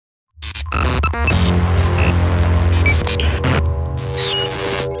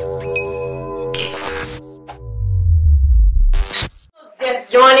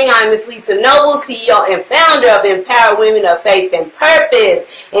morning. I'm Miss Lisa Noble, CEO and founder of Empower Women of Faith and Purpose.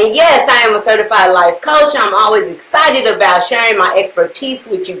 And yes, I am a certified life coach. I'm always excited about sharing my expertise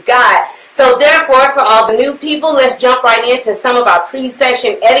with you guys. So therefore, for all the new people, let's jump right into some of our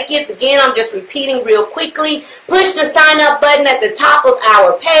pre-session etiquettes. Again, I'm just repeating real quickly. Push the sign up button at the top of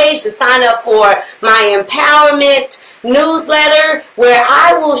our page to sign up for my empowerment newsletter, where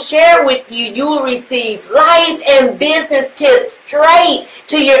I will share with you. You will receive life and business tips straight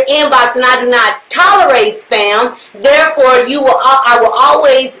to your inbox, and I do not tolerate spam. Therefore,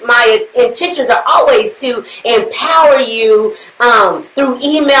 my intentions are always to empower you through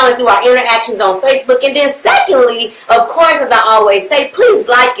email and through our interactions on Facebook. And then secondly, of course, as I always say, please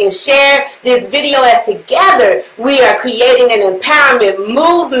like and share this video, as together we are creating an empowerment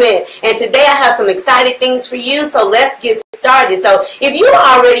movement. And today I have some exciting things for you, so let's get started. So if you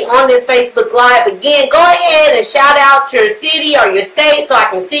are already on this Facebook Live, again, go ahead and shout out your city or your state so I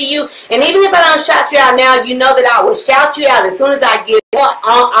can see you. And even if I don't shout you out now, you know that I will shout you out as soon as I get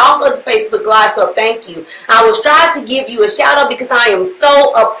off of the Facebook Live, so thank you. I will strive to give you a shout out because I am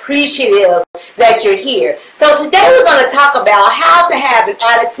so appreciative that you're here. So today we're going to talk about how to have an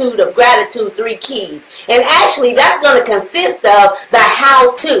attitude of gratitude, 3 keys. And actually that's going to consist of the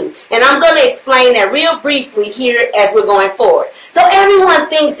how-to. And I'm going to explain that real briefly here as we're going forward. So everyone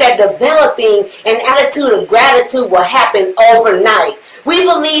thinks that developing an attitude of gratitude will happen overnight. We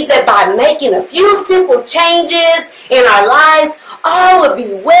believe that by making a few simple changes in our lives, all will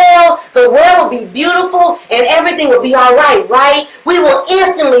be well, the world will be beautiful, and everything will be all right, right? We will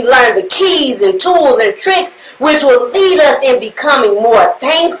instantly learn the keys and tools and tricks which will lead us in becoming more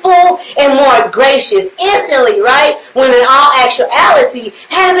thankful and more gracious instantly, right? When in all actuality,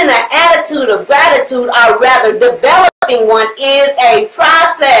 having an attitude of gratitude, or rather developing one, is a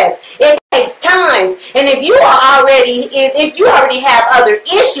process. It takes time. And if you already have other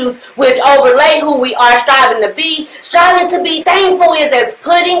issues which overlay who we are striving to be thankful is as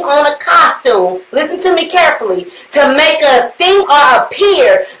putting on a costume, listen to me carefully, to make us think or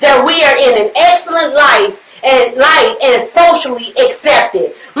appear that we are in an excellent life and light and socially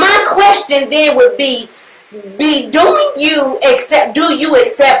accepted. My question then would be do you accept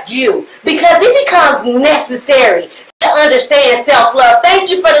you? Because it becomes necessary to understand self-love. Thank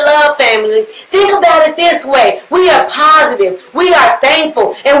you for the love, family. Think about it this way. We are positive, we are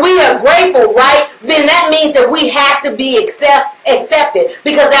thankful, and we are grateful, right? Then that means that we have to be accepted.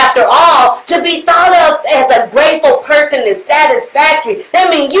 Because after all, to be thought of as a grateful person is satisfactory.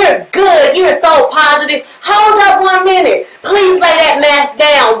 That means you're good, you're so positive. Hold up 1 minute. Please lay that mask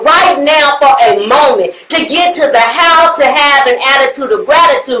down right now for a moment. To get to the how to have an attitude of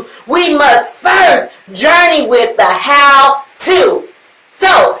gratitude, we must first journey with the how-to.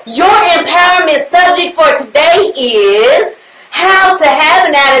 So, your empowerment subject for today is how to have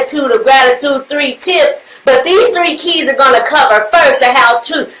an attitude of gratitude, 3 tips. But these 3 keys are going to cover first the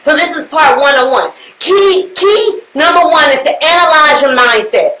how-to. So this is part 101. Key number 1 is to analyze your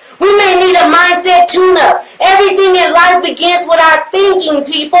mindset. We may need a mindset tune-up. Everything in life begins with our thinking,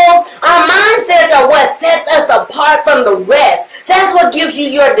 people. Our mindsets are what sets us apart from the rest. That's what gives you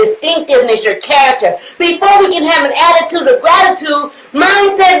your distinctiveness, your character. Before we can have an attitude of gratitude,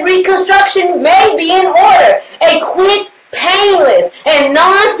 mindset reconstruction may be in order. A quick, painless, and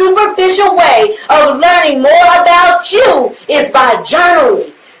non-superficial way of learning more about you is by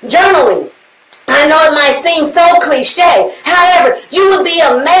journaling. I know it might seem so cliche. However, you will be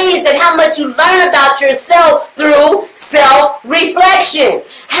amazed at how much you learn about yourself through self-reflection.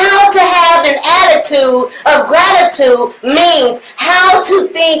 How to have an attitude of gratitude means how to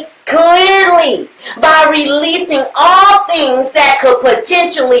think clearly by releasing all things that could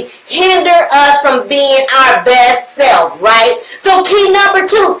potentially hinder us from being our best self, right? So key number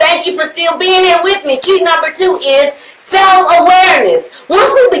 2, thank you for still being here with me. Key number 2 is self-awareness.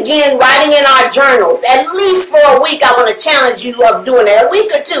 Once we begin writing in our journals, at least for a week, I want to challenge you of doing it, a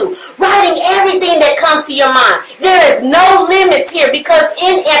week or 2, writing everything that comes to your mind. There is no limits here, because at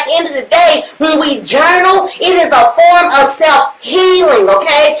the end of the day, when we journal, it is a form of self-healing,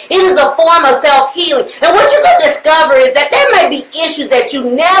 okay? It is a form of self-healing. And what you're going to discover is that there may be issues that you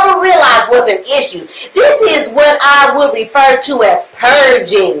never realized was an issue. This is what I would refer to as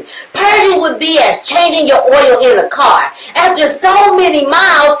purging. Purging would be as changing your oil in a car. After so many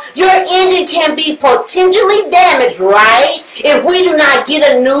miles, your engine can be potentially damaged, right? If we do not get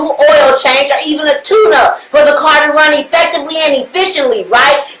a new oil change or even a tune-up for the car to run effectively and efficiently,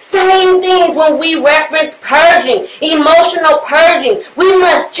 right? Same things when we reference purging, emotional purging. We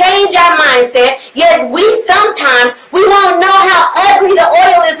must change our mindset, yet we sometimes won't know how ugly the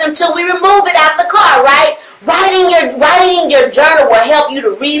oil is until we remove it out of the car, right? Writing your journal will help you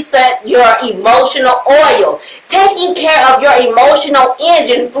to reset your emotional oil. Taking care of your emotional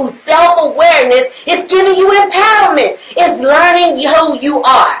engine through self-awareness is giving you empowerment. It's learning who you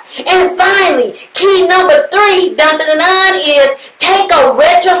are. And finally, key number 3, is take a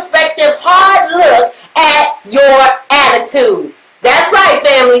retrospective hard look at your attitude. That's right,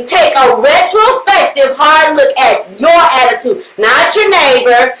 family. Take a retrospective hard look at your attitude. Not your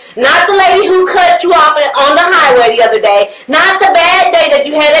neighbor, not the lady who cut you off on the highway the other day, not the bad day that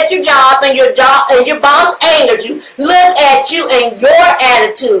you had at your job and your boss angered you. Look at you and your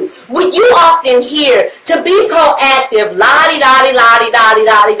attitude. You often hear to be proactive,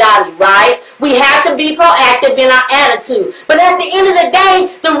 la-di-da-di-la-di-da-di-da-di-da-di, right? We have to be proactive in our attitude. But at the end of the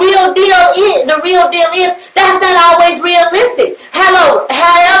day, the real deal is that's not always realistic.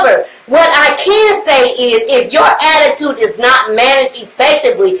 However, what I can say is if your attitude is not managed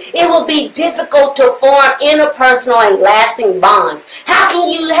effectively, it will be difficult to form interpersonal and lasting bonds. How can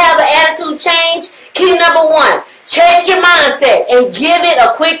you have an attitude change? Key number 1, check your mindset and give it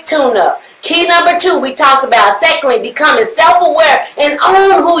a quick tune-up. Key number 2, we talked about. Secondly, becoming self-aware and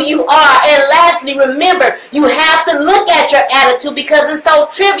own who you are. And lastly, remember, you have to look at your attitude because it's so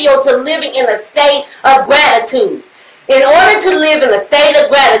trivial to living in a state of gratitude. In order to live in a state of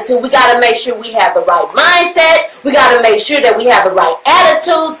gratitude, we got to make sure we have the right mindset. We got to make sure that we have the right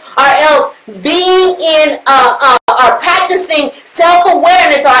attitudes, or else being in or practicing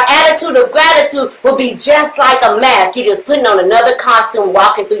self-awareness or attitude of gratitude will be just like a mask. You're just putting on another costume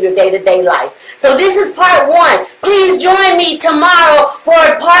walking through your day-to-day life. So this is part 1. Please join me tomorrow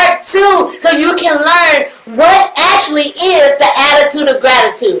for part 2 so you can learn what actually is the attitude of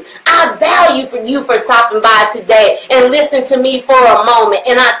gratitude. I value you for stopping by today and listening to me for a moment,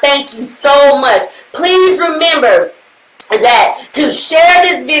 and I thank you so much. Please remember that to share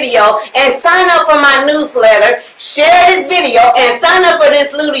this video and sign up for my newsletter. Share this video and sign up for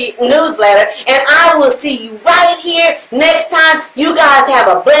this newsletter, and I will see you right here next time. You guys have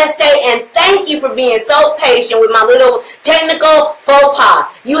a blessed day, and thank you for being so patient with my little technical faux pas.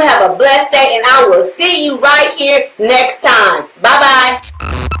 You have a blessed day, and I will see you right here next time. Bye-bye.